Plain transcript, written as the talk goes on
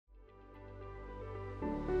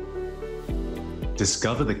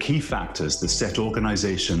Discover the key factors that set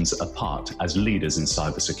organizations apart as leaders in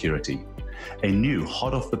cybersecurity. A new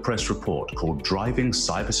hot-off-the-press report called Driving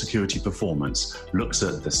Cybersecurity Performance looks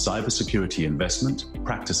at the cybersecurity investment,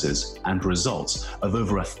 practices, and results of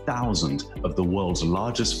over 1,000 of the world's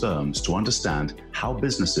largest firms to understand how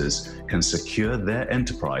businesses can secure their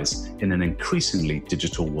enterprise in an increasingly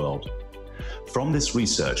digital world. From this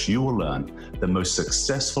research, you will learn the most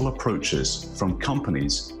successful approaches from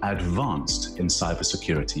companies advanced in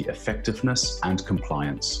cybersecurity effectiveness and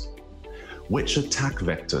compliance, which attack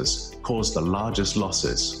vectors cause the largest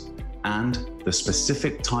losses, and the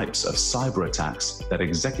specific types of cyber attacks that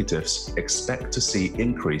executives expect to see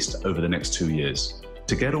increased over the next 2 years.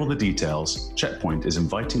 To get all the details, Check Point is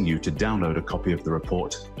inviting you to download a copy of the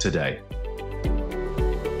report today.